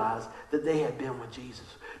realized that they had been with Jesus.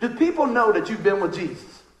 Do people know that you've been with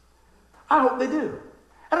Jesus? I hope they do.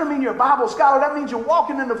 I don't mean you're a Bible scholar. That means you're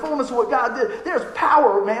walking in the fullness of what God did. There's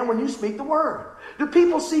power, man, when you speak the word. Do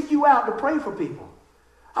people seek you out to pray for people?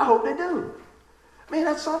 I hope they do. Man,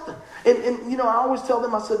 that's something. And I always tell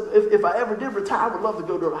them, I said, if I ever did retire, I would love to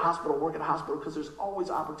go to a hospital, work at a hospital, because there's always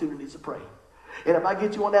opportunities to pray. And if I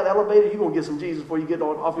get you on that elevator, you're going to get some Jesus before you get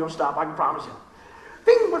off your stop. I can promise you.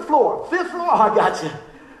 Think what floor? 5th floor? I got you.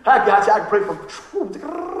 I can pray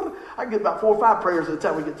for, I can get about 4 or 5 prayers at the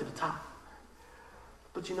time we get to the top.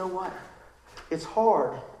 But you know what? It's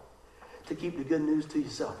hard to keep the good news to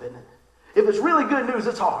yourself, isn't it? If it's really good news,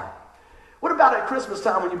 it's hard. What about at Christmas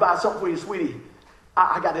time when you buy something for your sweetie?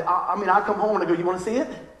 I got it. I come home and I go, you want to see it?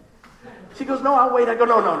 She goes, no, I'll wait. I go,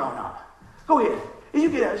 no. Go ahead. You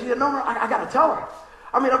get it. She said, no, I got to tell her.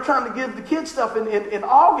 I'm trying to give the kids stuff in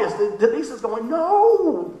August. Denise is going,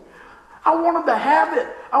 no. I want them to have it.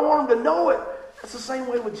 I want them to know it. It's the same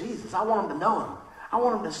way with Jesus. I want them to know him. I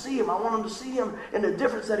want them to see him. I want them to see him and the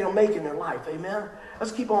difference that he'll make in their life. Amen?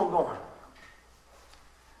 Let's keep on going.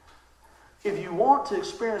 If you want to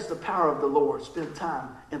experience the power of the Lord, spend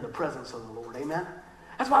time in the presence of the Lord. Amen?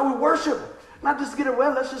 That's why we worship. Not just to get it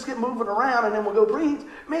well, let's just get moving around and then we'll go breathe.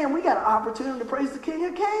 Man, we got an opportunity to praise the King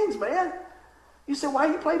of Kings, man. You say, why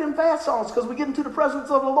you play them fast songs? Because we get into the presence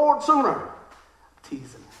of the Lord sooner. I'm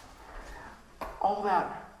teasing. All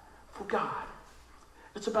that for God.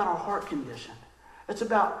 It's about our heart condition. It's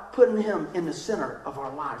about putting him in the center of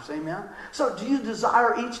our lives. Amen? So do you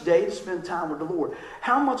desire each day to spend time with the Lord?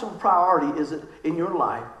 How much of a priority is it in your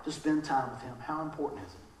life to spend time with him? How important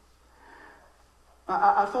is it?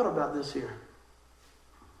 I thought about this here.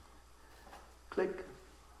 Click.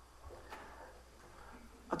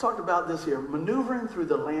 I talked about this here, maneuvering through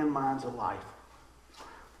the landmines of life.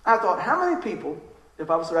 I thought, how many people, if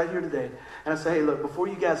I was right here today, and I say, hey, look, before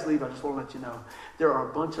you guys leave, I just want to let you know, there are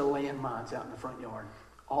a bunch of landmines out in the front yard,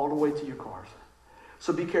 all the way to your cars.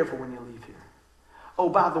 So be careful when you leave here. Oh,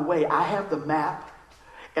 by the way, I have the map,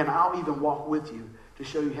 and I'll even walk with you to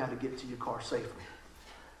show you how to get to your car safely.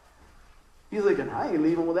 You're thinking, I ain't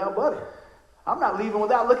leaving without Buddy. I'm not leaving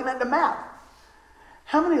without looking at the map.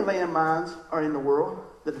 How many landmines are in the world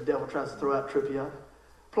that the devil tries to throw out, trip you up?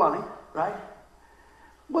 Plenty, right?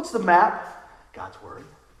 What's the map? God's word.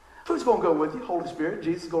 Who's going to go with you? Holy Spirit.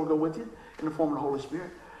 Jesus is going to go with you in the form of the Holy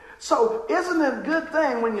Spirit. So isn't it a good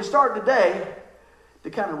thing when you start the day to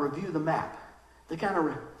kind of review the map, to kind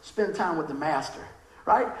of spend time with the master,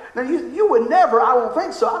 right? Now you would never, I don't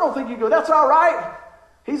think so. I don't think you go, that's all right.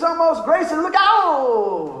 He's almost gracing. Look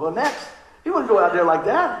out! Well, next, he wouldn't go out there like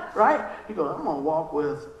that, right? He goes, I'm going to walk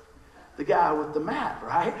with the guy with the map,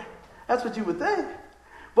 right? That's what you would think.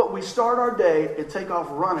 But we start our day and take off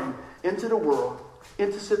running into the world,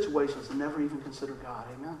 into situations and never even consider God.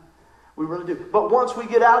 Amen? We really do. But once we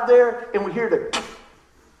get out there and we hear the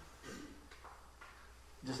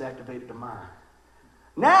just activated the mind.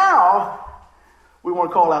 Now, we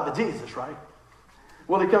want to call out to Jesus, right?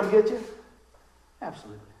 Will he come get you?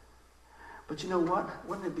 Absolutely. But you know what?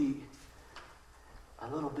 Wouldn't it be a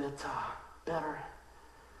little bit better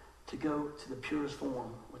to go to the purest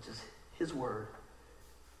form, which is his word,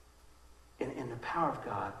 and the power of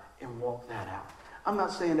God, and walk that out. I'm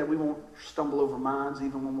not saying that we won't stumble over minds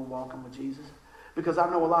even when we're walking with Jesus, because I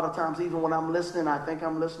know a lot of times, even when I'm listening, I think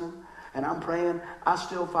I'm listening, and I'm praying, I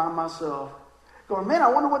still find myself going, man, I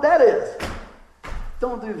wonder what that is.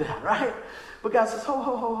 Don't do that, right? But God says, ho,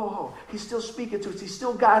 ho, ho, ho, ho. He's still speaking to us. He's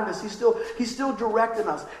still guiding us. He's still directing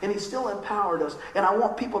us. And he's still empowered us. And I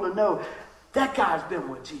want people to know that guy's been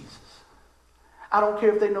with Jesus. I don't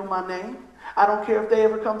care if they know my name. I don't care if they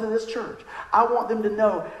ever come to this church. I want them to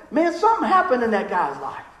know, man, something happened in that guy's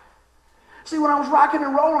life. See, when I was rocking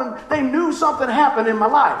and rolling, they knew something happened in my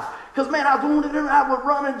life. Because, man, I was doing it, and I would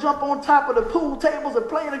run and jump on top of the pool tables and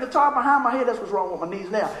playing the guitar behind my head. That's what's wrong with my knees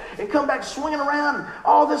now. And come back swinging around and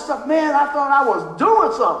all this stuff. Man, I thought I was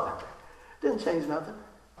doing something. Didn't change nothing.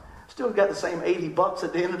 Still got the same $80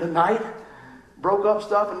 at the end of the night. Broke up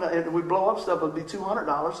stuff, and we blow up stuff. It would be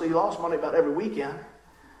 $200, so you lost money about every weekend.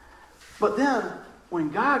 But then,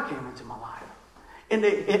 when God came into my life,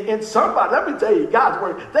 and somebody, let me tell you, God's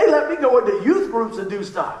word, they let me go into youth groups and do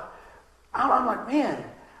stuff. I'm like, man,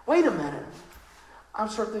 wait a minute. I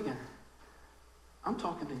start thinking, I'm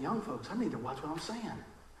talking to young folks. I need to watch what I'm saying.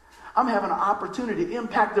 I'm having an opportunity to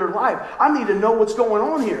impact their life. I need to know what's going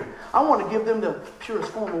on here. I want to give them the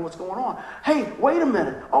purest form of what's going on. Hey, wait a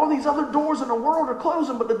minute. All these other doors in the world are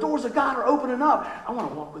closing, but the doors of God are opening up. I want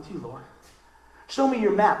to walk with you, Lord. Show me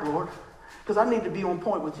your map, Lord, because I need to be on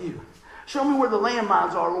point with you. Show me where the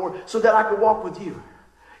landmines are, Lord, so that I can walk with you.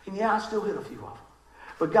 And yeah, I still hit a few of them.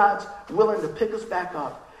 But God's willing to pick us back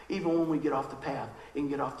up even when we get off the path and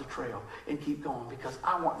get off the trail and keep going, because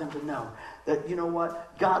I want them to know that, you know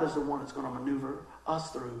what? God is the one that's going to maneuver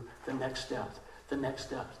us through the next steps, the next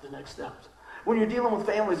steps, the next steps. When you're dealing with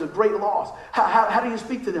families of great loss, how do you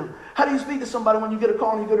speak to them? How do you speak to somebody when you get a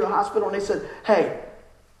call and you go to a hospital and they said, hey,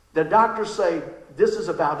 the doctors say this is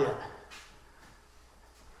about it?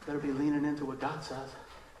 Better be leaning into what God says.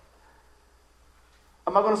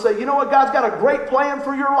 Am I going to say, you know what? God's got a great plan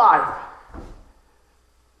for your life.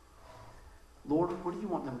 Lord, what do you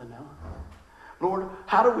want them to know? Lord,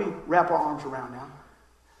 how do we wrap our arms around them?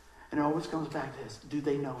 And it always comes back to this. Do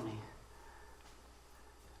they know me?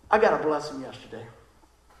 I got a blessing yesterday.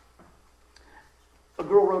 A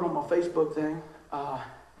girl wrote on my Facebook thing. I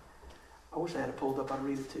wish I had it pulled up. I'd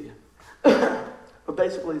read it to you. But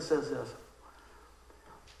basically it says this.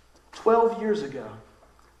 12 years ago,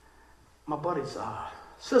 my buddy's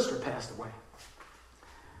sister passed away.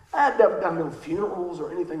 I had never done no funerals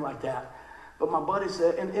or anything like that. But my buddy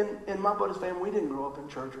said, and in my buddy's family, we didn't grow up in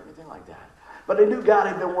church or anything like that. But they knew God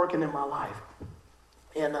had been working in my life.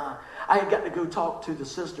 And I had got to go talk to the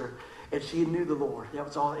sister, and she knew the Lord. That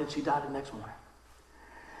was all, and she died the next morning.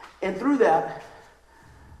 And through that,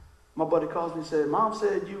 my buddy calls me and said, Mom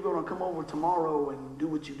said you're going to come over tomorrow and do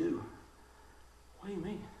what you do. What do you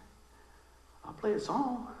mean? I'll play a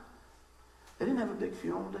song. They didn't have a big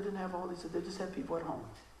funeral. They didn't have all these. They just had people at home.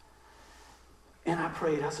 And I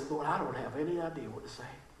prayed. I said, Lord, I don't have any idea what to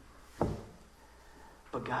say.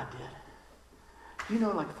 But God did. You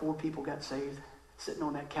know, like 4 people got saved sitting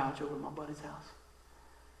on that couch over at my buddy's house.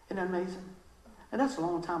 Isn't that amazing? And that's a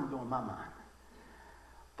long time ago in my mind.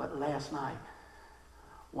 But last night,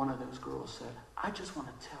 one of those girls said, I just want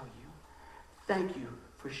to tell you, thank you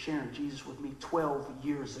for sharing Jesus with me 12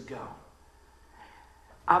 years ago.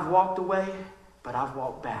 I've walked away, but I've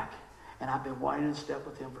walked back. And I've been walking in step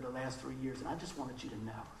with him for the last 3 years. And I just wanted you to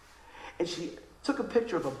know. And she took a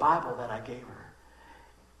picture of a Bible that I gave her.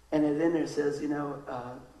 And in there it says, you know,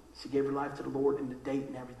 she gave her life to the Lord and the date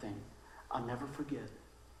and everything. I'll never forget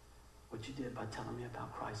what you did by telling me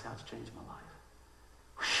about Christ, how it's changed my life.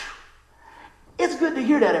 Whew. It's good to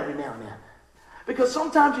hear that every now and then. Because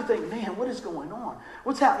sometimes you think, man, what is going on?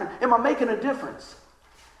 What's happening? Am I making a difference?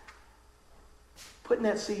 Putting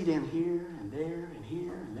that seed in here and there and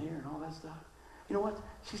here and there and all that stuff. You know what?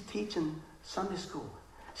 She's teaching Sunday school.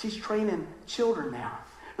 She's training children now.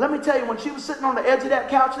 Let me tell you, when she was sitting on the edge of that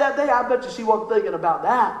couch that day, I bet you she wasn't thinking about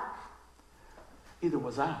that. Either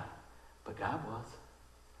was I, but God was.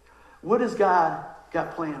 What has God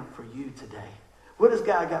got planned for you today? What has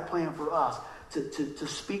God got planned for us to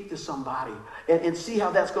speak to somebody and see how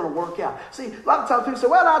that's going to work out? See, a lot of times people say,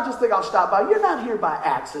 well, I just think I'll stop by. You're not here by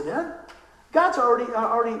accident. God's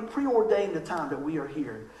already preordained the time that we are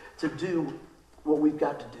here to do what we've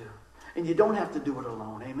got to do. And you don't have to do it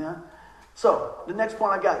alone, amen? So, the next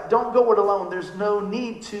point I got, don't go it alone. There's no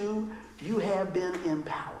need to. You have been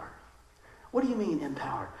empowered. What do you mean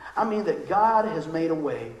empowered? I mean that God has made a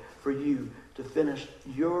way for you to finish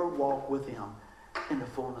your walk with him in the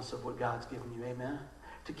fullness of what God's given you, amen?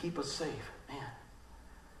 To keep us safe, man.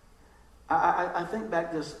 I think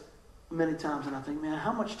back this many times and I think, man,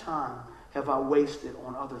 how much time have I wasted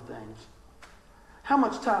on other things? How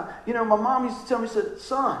much time? You know, my mom used to tell me, she said,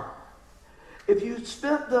 son, if you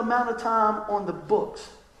spent the amount of time on the books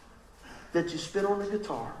that you spent on the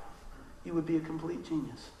guitar, you would be a complete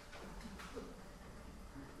genius.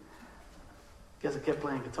 Guess I kept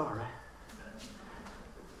playing guitar, right?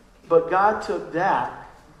 But God took that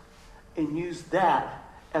and used that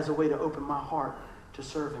as a way to open my heart to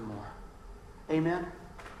serve Him more. Amen?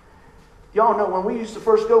 Y'all know when we used to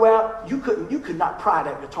first go out, you could not pry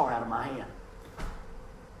that guitar out of my hand.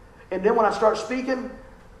 And then when I start speaking,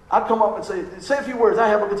 I'd come up and say a few words. I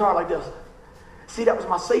have a guitar like this. See, that was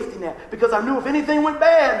my safety net. Because I knew if anything went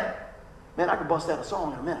bad, man, I could bust out a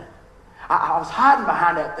song in a minute. I was hiding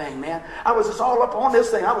behind that thing, man. I was just all up on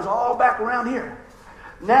this thing. I was all back around here.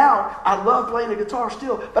 Now, I love playing the guitar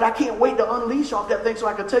still, but I can't wait to unleash off that thing so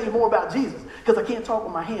I can tell you more about Jesus. Because I can't talk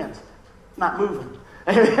with my hands not moving.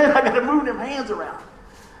 I got to move them hands around.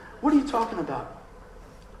 What are you talking about?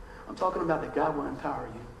 I'm talking about that God will empower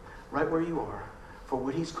you right where you are for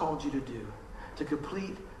what He's called you to do, to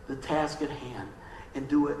complete the task at hand and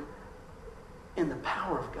do it in the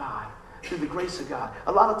power of God, through the grace of God.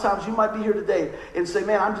 A lot of times you might be here today and say,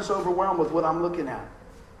 man, I'm just overwhelmed with what I'm looking at.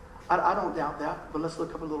 I don't doubt that, but let's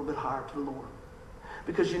look up a little bit higher to the Lord.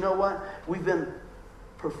 Because you know what? We've been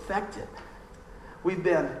perfected.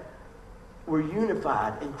 We're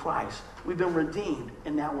unified in Christ. We've been redeemed,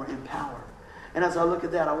 and now we're empowered. And as I look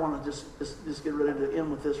at that, I want to just get ready to end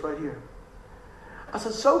with this right here. I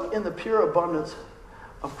said, soak in the pure abundance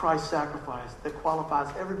of Christ's sacrifice that qualifies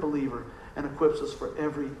every believer and equips us for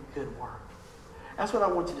every good work. That's what I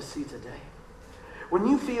want you to see today. When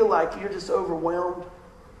you feel like you're just overwhelmed,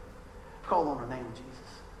 call on the name of Jesus.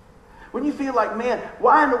 When you feel like, man,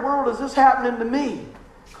 why in the world is this happening to me?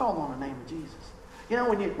 Call on the name of Jesus. You know,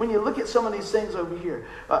 when you look at some of these things over here,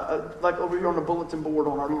 like over here on the bulletin board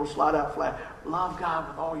on our little slide-out flag, love God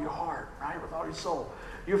with all your heart, right? With all your soul.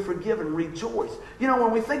 You're forgiven. Rejoice. You know,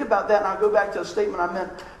 when we think about that, and I'll go back to a statement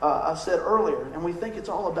I said earlier, and we think it's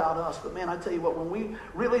all about us. But man, I tell you what, when we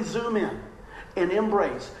really zoom in and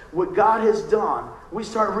embrace what God has done, we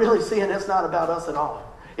start really seeing it's not about us at all.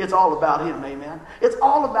 It's all about Him, amen? It's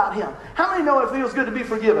all about Him. How many know it feels good to be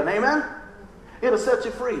forgiven, amen? It'll set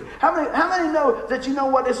you free. How many know that you know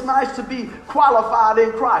what? It's nice to be qualified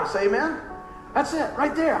in Christ, amen? That's it,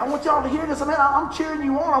 right there. I want y'all to hear this. Man, I'm cheering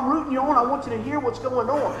you on. I'm rooting you on. I want you to hear what's going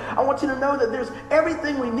on. I want you to know that there's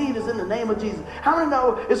everything we need is in the name of Jesus. How many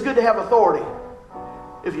know it's good to have authority?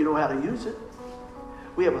 If you know how to use it.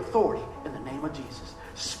 We have authority in the name of Jesus.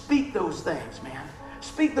 Speak those things, man.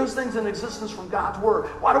 Speak those things in existence from God's Word.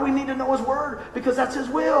 Why do we need to know His Word? Because that's His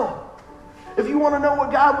will. If you want to know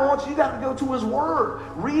what God wants, you got to go to His Word.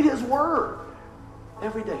 Read His Word.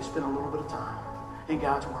 Every day, spend a little bit of time in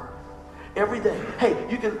God's Word. Every day. Hey,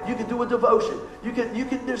 you can do a devotion. You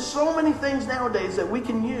can. There's so many things nowadays that we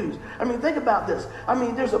can use. I mean, think about this. I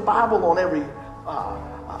mean, there's a Bible on every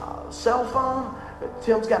cell phone.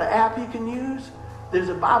 Tim's got an app you can use. There's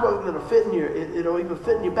a Bible that'll fit in it'll even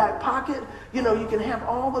fit in your back pocket. You know, you can have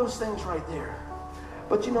all those things right there.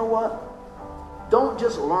 But you know what? Don't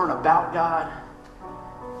just learn about God.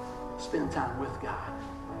 Spend time with God.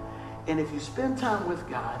 And if you spend time with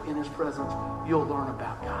God in His presence, you'll learn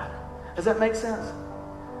about God. Does that make sense?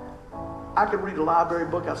 I could read a library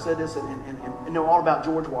book, I've said this, and know all about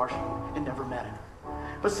George Washington and never met him.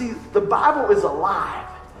 But see, the Bible is alive.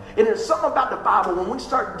 And there's something about the Bible, when we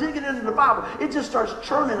start digging into the Bible, it just starts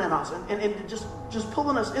churning in us and just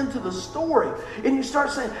pulling us into the story. And you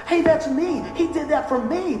start saying, hey, that's me. He did that for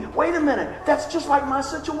me. Wait a minute. That's just like my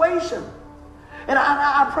situation. And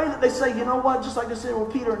I pray that they say, you know what, just like they said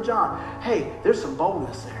with Peter and John, hey, there's some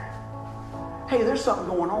boldness there. Hey, there's something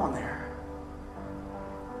going on there.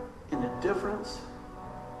 And the difference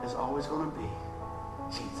is always going to be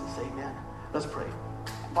Jesus. Amen. Let's pray.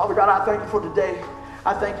 Father God, I thank you for today.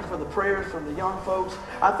 I thank you for the prayers from the young folks.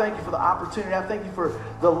 I thank you for the opportunity. I thank you for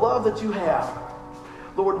the love that you have.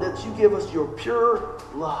 Lord, that you give us your pure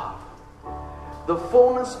love. The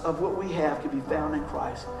fullness of what we have can be found in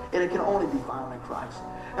Christ. And it can only be found in Christ.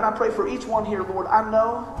 And I pray for each one here, Lord. I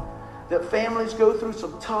know that families go through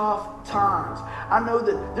some tough times. I know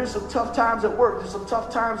that there's some tough times at work. There's some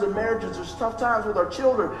tough times in marriages. There's tough times with our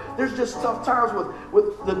children. There's just tough times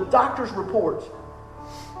with the doctor's reports.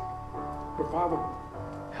 But Father,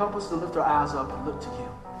 help us to lift our eyes up and look to you.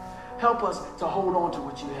 Help us to hold on to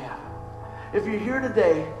what you have. If you're here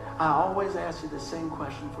today, I always ask you the same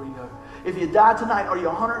question before you go. If you die tonight, are you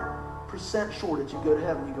 100% sure that you go to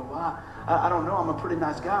heaven? You go, well, I don't know. I'm a pretty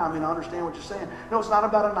nice guy. I mean, I understand what you're saying. No, it's not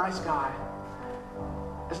about a nice guy.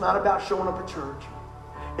 It's not about showing up at church.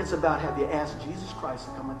 It's about, have you asked Jesus Christ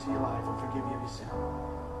to come into your life and forgive you of your sin?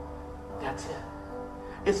 That's it.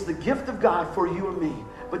 It's the gift of God for you and me.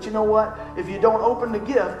 But you know what? If you don't open the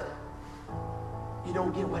gift, you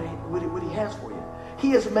don't get what he has for you.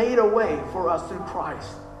 He has made a way for us through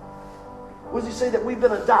Christ. What does he say? That we've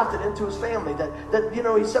been adopted into his family. That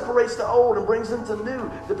he separates the old and brings into new.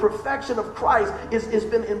 The perfection of Christ has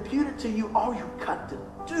been imputed to you. All you got to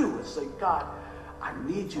do is say, God, I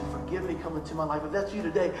need you. Forgive me. Come into my life. If that's you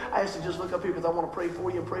today, I ask you just look up here because I want to pray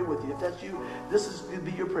for you and pray with you. If that's you, this is going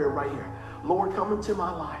to be your prayer right here. Lord, come into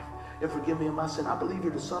my life and forgive me of my sin. I believe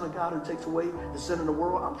you're the Son of God who takes away the sin in the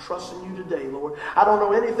world. I'm trusting you today, Lord. I don't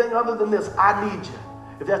know anything other than this. I need you.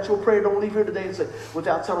 If that's your prayer, don't leave here today and say,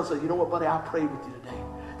 without telling us, you know what, buddy, I prayed with you today.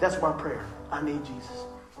 That's my prayer. I need Jesus.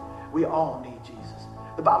 We all need Jesus.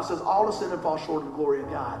 The Bible says all of sin and fall short of the glory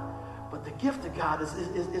of God. But the gift of God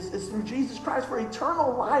is through Jesus Christ for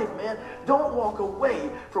eternal life, man. Don't walk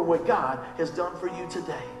away from what God has done for you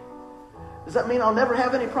today. Does that mean I'll never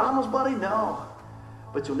have any problems, buddy? No.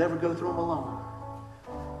 But you'll never go through them alone.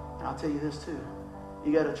 And I'll tell you this too.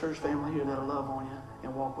 You got a church family here that'll love on you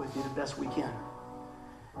and walk with you the best we can.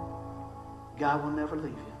 God will never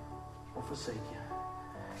leave you or forsake you.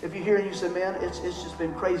 If you're here and you say, man, it's just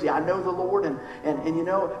been crazy. I know the Lord, and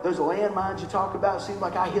those landmines you talk about, it seems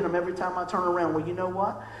like I hit them every time I turn around. Well, you know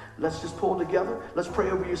what? Let's just pull together. Let's pray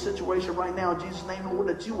over your situation right now in Jesus' name, Lord,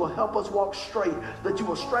 that you will help us walk straight, that you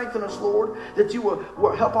will strengthen us, Lord, that you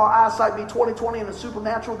will help our eyesight be 20/20 in the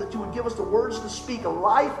supernatural, that you would give us the words to speak of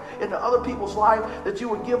life into other people's life, that you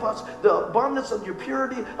would give us the abundance of your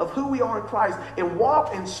purity of who we are in Christ, and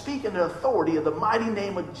walk and speak in the authority of the mighty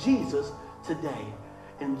name of Jesus today.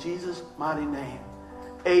 In Jesus' mighty name.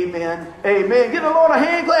 Amen. Amen. Give the Lord a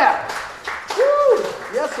hand clap. Woo!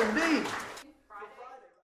 Yes, indeed.